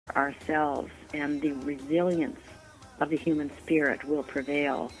ourselves, and the resilience of the human spirit will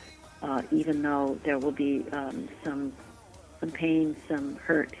prevail, even though there will be some pain, some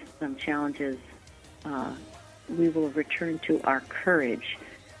hurt, some challenges. We will return to our courage,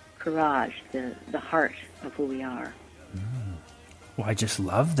 the heart of who we are. Well, I just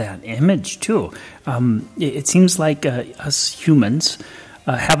love that image, too. It seems like us humans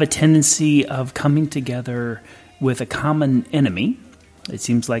have a tendency of coming together with a common enemy. It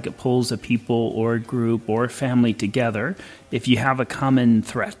seems like it pulls a people or a group or a family together if you have a common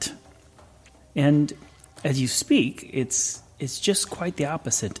threat. And as you speak, it's just quite the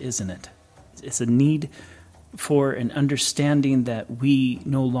opposite, isn't it? It's a need for an understanding that we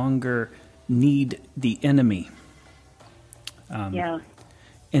no longer need the enemy.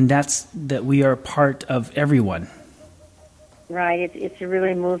 And that's that we are part of everyone. Right. It's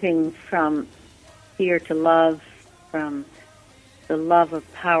really moving from fear to love, from the love of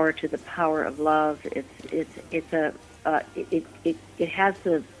power to the power of love. It has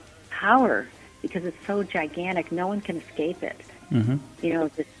the power because it's so gigantic. No one can escape it. Mm-hmm. You know,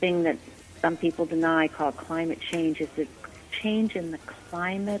 the thing that some people deny, called climate change, is the change in the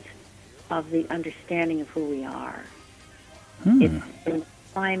climate of the understanding of who we are. It's the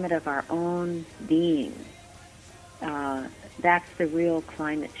climate of our own being. That's the real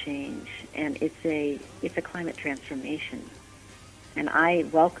climate change, and it's a climate transformation, and I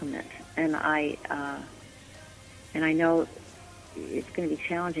welcome it, and I know it's going to be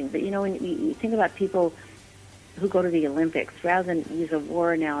challenging. But you know, when you think about people who go to the Olympics, rather than use a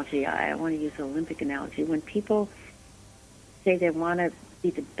war analogy, I want to use an Olympic analogy. When people say they want to be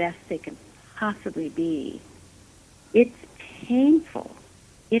the best they can possibly be, it's painful.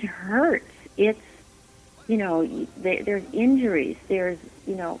 It hurts. It's, you know, there's injuries. There's,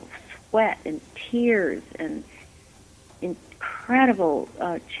 you know, sweat and tears and incredible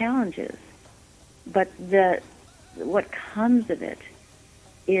challenges. But what comes of it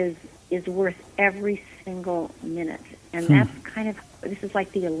is worth every single minute. And that's kind of, this is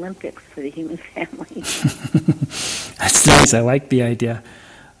like the Olympics for the human family. That's nice. I like the idea.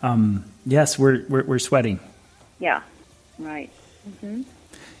 Yes, we're sweating. Yeah, right. Mm-hmm.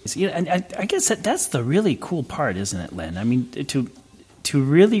 And I guess that's the really cool part, isn't it, Lynne? I mean, to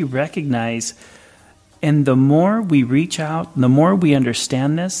really recognize, and the more we reach out, the more we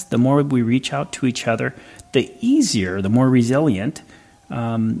understand this, the more we reach out to each other, the easier, the more resilient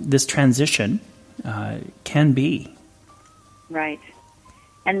this transition can be. Right.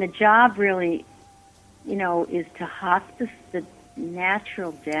 And the job really, you know, is to hospice the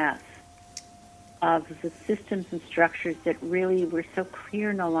natural death of the systems and structures that really we're so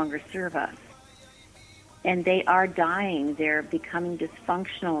clear no longer serve us. And they are dying. They're becoming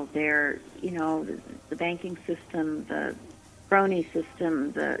dysfunctional. They're, you know, the banking system, the crony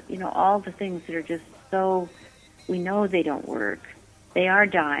system, all the things that are just so, we know they don't work. They are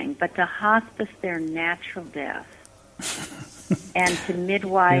dying. But to hospice their natural death and to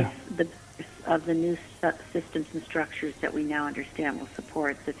midwife the of the new systems and structures that we now understand will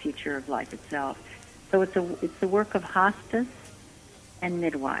support the future of life itself. So it's the work of hospice and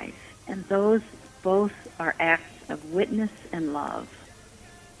midwife, and those both are acts of witness and love.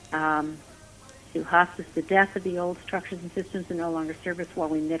 To hospice the death of the old structures and systems that no longer serve us, while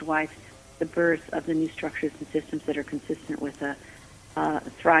we midwife the birth of the new structures and systems that are consistent with a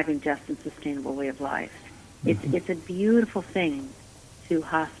thriving, just, and sustainable way of life. It's a beautiful thing to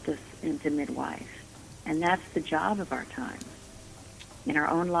hospice and to midwife, and that's the job of our time in our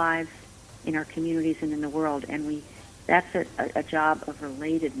own lives, in our communities, and in the world. And that's a job of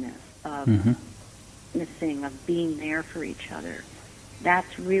relatedness, of missing, of being there for each other.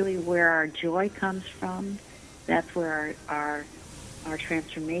 That's really where our joy comes from. That's where our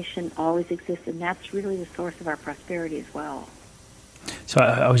transformation always exists, and that's really the source of our prosperity as well. So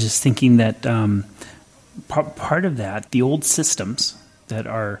I was just thinking that part of that, the old systems that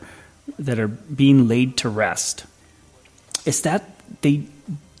are being laid to rest, it's not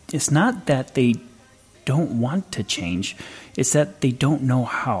that they don't want to change, it's that they don't know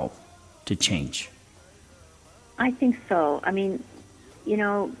how to change. I think so. I mean, you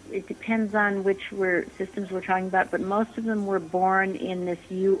know, it depends on which systems we're talking about, but most of them were born in this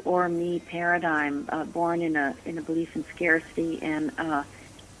you or me paradigm, born in a belief in scarcity and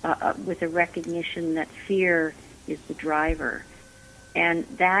with a recognition that fear is the driver. And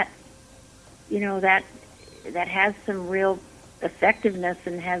that, you know, that has some real effectiveness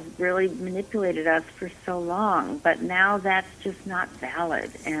and has really manipulated us for so long. But now that's just not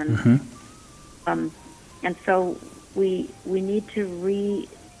valid, and so we need to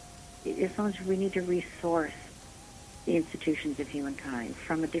resource the institutions of humankind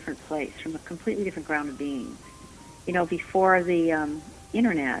from a different place, from a completely different ground of being. You know, before the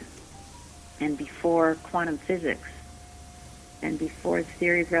internet and before quantum physics and before the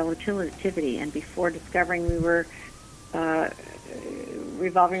theory of relativity and before discovering we were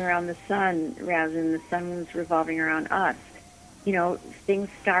revolving around the sun rather than the sun was revolving around us, you know, things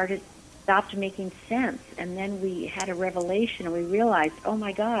stopped making sense, and then we had a revelation, and we realized, oh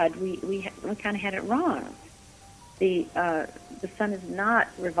my God, we kind of had it wrong. The sun is not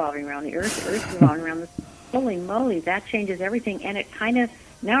revolving around the Earth. The Earth is revolving around the sun. Holy moly, that changes everything, and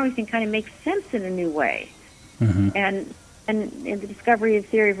now everything kind of makes sense in a new way. Mm-hmm. And in the discovery of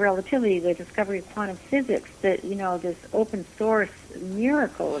theory of relativity, the discovery of quantum physics, this open source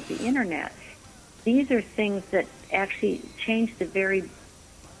miracle of the internet, these are things that actually change the very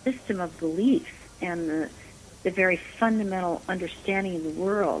system of beliefs and the very fundamental understanding of the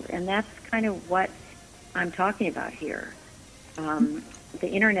world. And that's kind of what I'm talking about here. The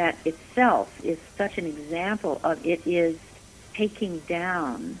internet itself is such an example of it is taking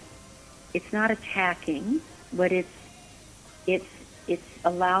down. It's not attacking, but it's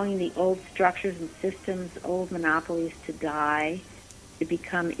allowing the old structures and systems, old monopolies to die, to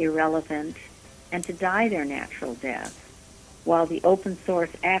become irrelevant, and to die their natural death, while the open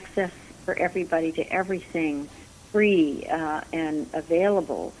source access for everybody to everything, free and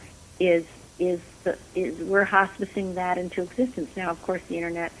available, is we're hospicing that into existence. Now, of course, the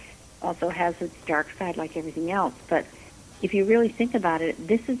internet also has its dark side like everything else, but if you really think about it,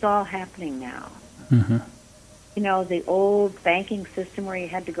 this is all happening now. Mm-hmm. You know, the old banking system where you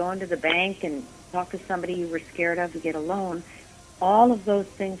had to go into the bank and talk to somebody you were scared of to get a loan, all of those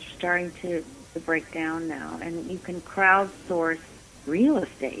things are starting to break down now, and you can crowdsource real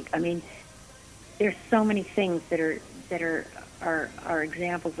estate. I mean, there's so many things that are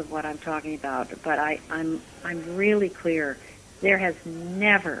examples of what I'm talking about, but I'm really clear. There has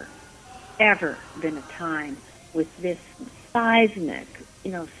never, ever been a time with this seismic,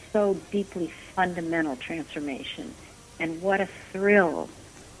 you know, so deeply fundamental transformation. And what a thrill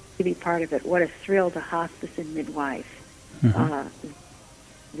to be part of it. What a thrill to hospice and midwife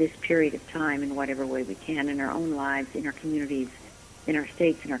this period of time in whatever way we can in our own lives, in our communities, in our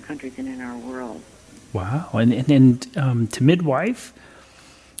states, in our countries, and in our world. Wow. And to midwife,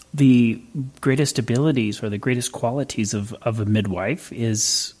 the greatest abilities or the greatest qualities of a midwife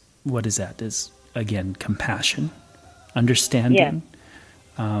is, what is that? Is, again, compassion, understanding,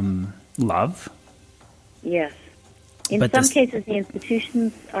 love. Yes. In some cases, the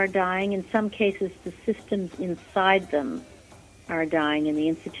institutions are dying. In some cases, the systems inside them are dying, and the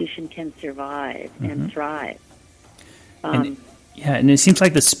institution can survive and thrive. And it seems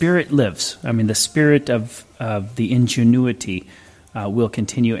like the spirit lives. I mean, the spirit of the ingenuity will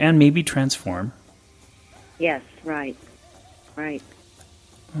continue and maybe transform. Yes, right.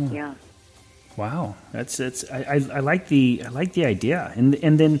 Yeah. Wow, I like the idea, and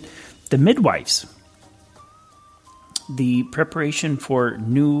then the midwives, the preparation for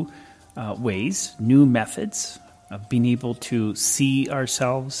new ways, new methods of being able to see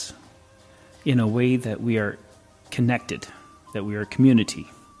ourselves in a way that we are connected, that we are a community,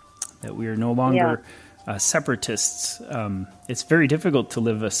 that we are no longer separatists. It's very difficult to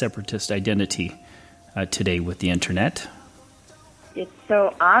live a separatist identity today with the internet. It's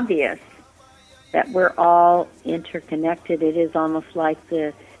so obvious that we're all interconnected. It is almost like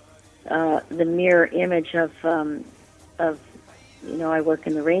the mirror image of you know, I work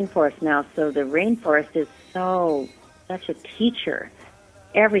in the rainforest now, so the rainforest is such a teacher.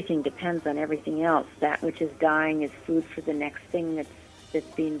 Everything depends on everything else. That which is dying is food for the next thing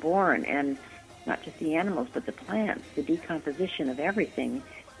that's being born, and not just the animals, but the plants. The decomposition of everything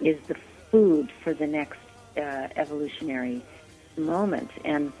is the food for the next evolutionary moment.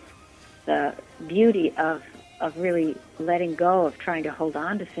 And the beauty of really letting go, of trying to hold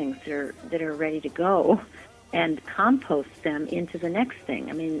on to things that are ready to go, and compost them into the next thing.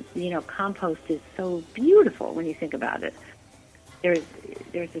 I mean, you know, compost is so beautiful when you think about it. There's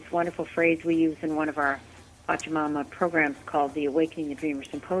this wonderful phrase we use in one of our Pachamama programs called the Awakening the Dreamer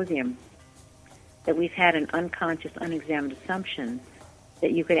Symposium, that we've had an unconscious, unexamined assumption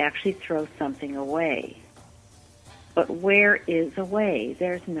that you could actually throw something away. But where is away?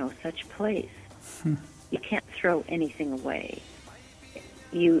 There's no such place. You can't throw anything away.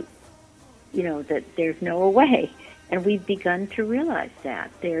 You know that there's no away. And we've begun to realize that.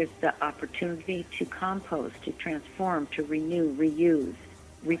 There's the opportunity to compost, to transform, to renew, reuse,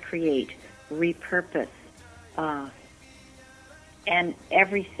 recreate, repurpose. And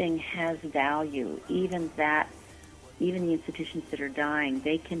everything has value. Even the institutions that are dying,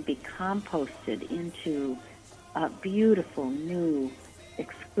 they can be composted into beautiful, new,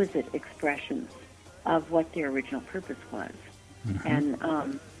 exquisite expressions of what their original purpose was.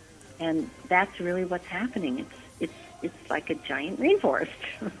 And that's really what's happening. It's like a giant rainforest.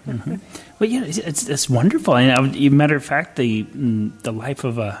 Well, yeah, it's wonderful. And matter of fact, the life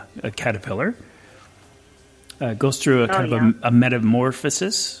of a caterpillar goes through a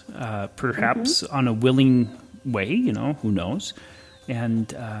metamorphosis, perhaps on a willing way. Who knows? And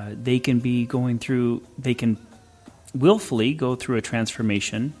they can willfully go through a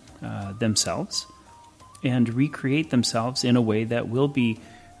transformation themselves and recreate themselves in a way that will be,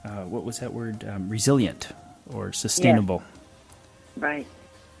 what was that word, resilient or sustainable. Yes. Right.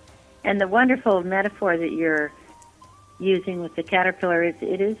 And the wonderful metaphor that you're using with the caterpillar is,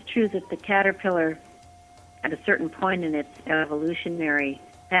 it is true that the caterpillar, at a certain point in its evolutionary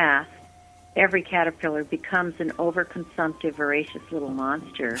path, every caterpillar becomes an overconsumptive, voracious little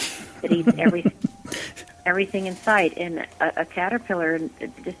monster that eats everything in sight. And a caterpillar,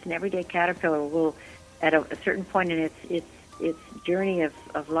 just an everyday caterpillar, will, at a certain point in its journey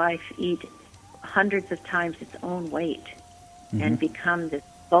of life, eat hundreds of times its own weight and become this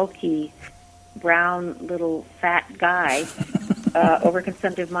bulky, brown, little, fat guy,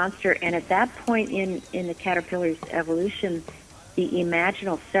 overconsumptive monster. And at that point in the caterpillar's evolution, the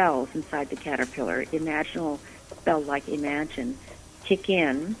imaginal cells inside the caterpillar, imaginal cells like Imagine, kick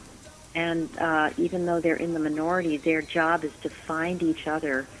in. And even though they're in the minority, their job is to find each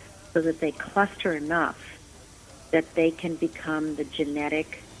other so that they cluster enough that they can become the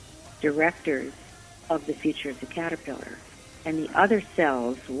genetic directors of the future of the caterpillar. And the other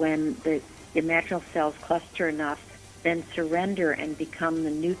cells, when the imaginal cells cluster enough, then surrender and become the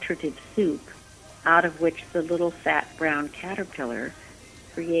nutritive soup out of which the little fat brown caterpillar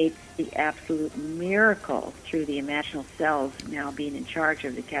creates the absolute miracle through the imaginal cells now being in charge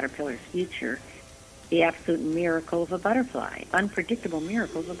of the caterpillar's future, the absolute miracle of a butterfly, unpredictable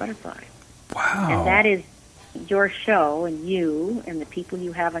miracle of a butterfly. Wow. And that is your show, and you and the people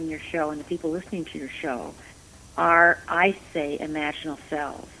you have on your show and the people listening to your show are, I say, imaginal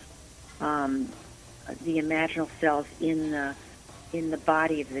cells. The imaginal cells in the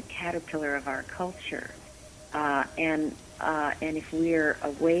body of the caterpillar of our culture. And if we're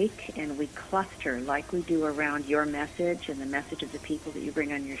awake and we cluster like we do around your message and the message of the people that you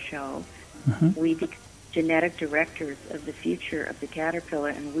bring on your show, we become genetic directors of the future of the caterpillar,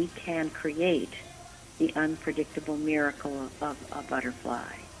 and we can create the unpredictable miracle of a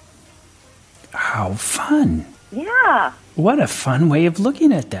butterfly. How fun. Yeah. What a fun way of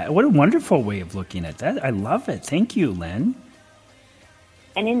looking at that. What a wonderful way of looking at that. I love it. Thank you, Lynne.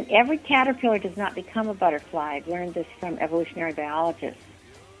 And in every caterpillar does not become a butterfly. I've learned this from evolutionary biologists.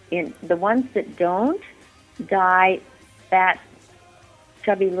 In the ones that don't die fat,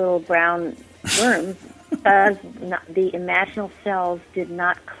 chubby little brown worms because the imaginal cells did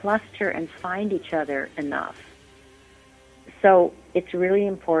not cluster and find each other enough. So it's really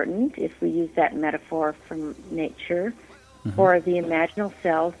important, if we use that metaphor from nature, for the imaginal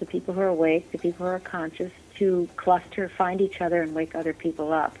cells, the people who are awake, the people who are conscious, to cluster, find each other, and wake other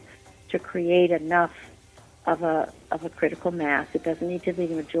people up to create enough of a critical mass. It doesn't need to be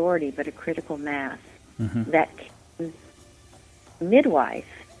the majority, but a critical mass that can midwife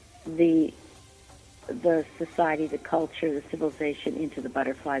the society, the culture, the civilization into the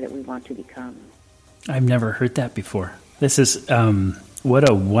butterfly that we want to become. I've never heard that before. This is what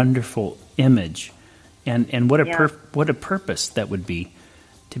a wonderful image, and what a purpose that would be,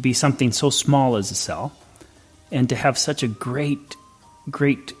 to be something so small as a cell, and to have such a great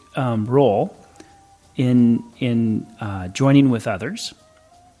role in joining with others,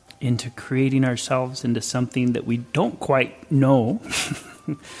 into creating ourselves into something that we don't quite know,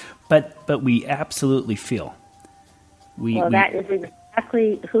 but we absolutely feel. That is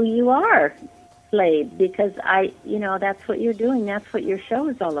exactly who you are, Slade, because that's what you're doing. That's what your show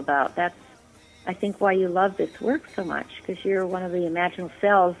is all about. That's, I think, why you love this work so much, because you're one of the imaginal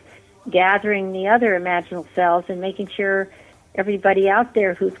cells gathering the other imaginal cells and making sure everybody out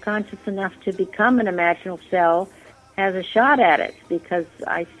there who's conscious enough to become an imaginal cell has a shot at it, because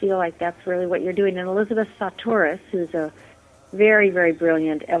I feel like that's really what you're doing. And Elizabeth Sartoris, who's a very, very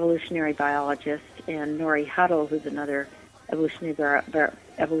brilliant evolutionary biologist, and Nori Huddle, who's another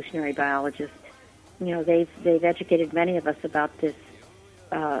evolutionary biologist, they've educated many of us about this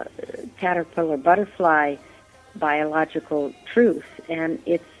caterpillar butterfly biological truth, and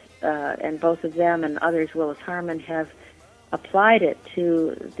it's and both of them and others, Willis Harman, have applied it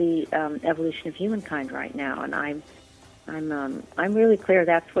to the evolution of humankind right now, and I'm really clear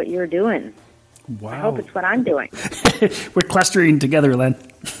that's what you're doing. Wow. I hope it's what I'm doing. We're clustering together, Lynne.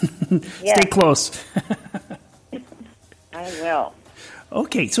 Yes. Stay close. I will.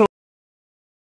 Okay, so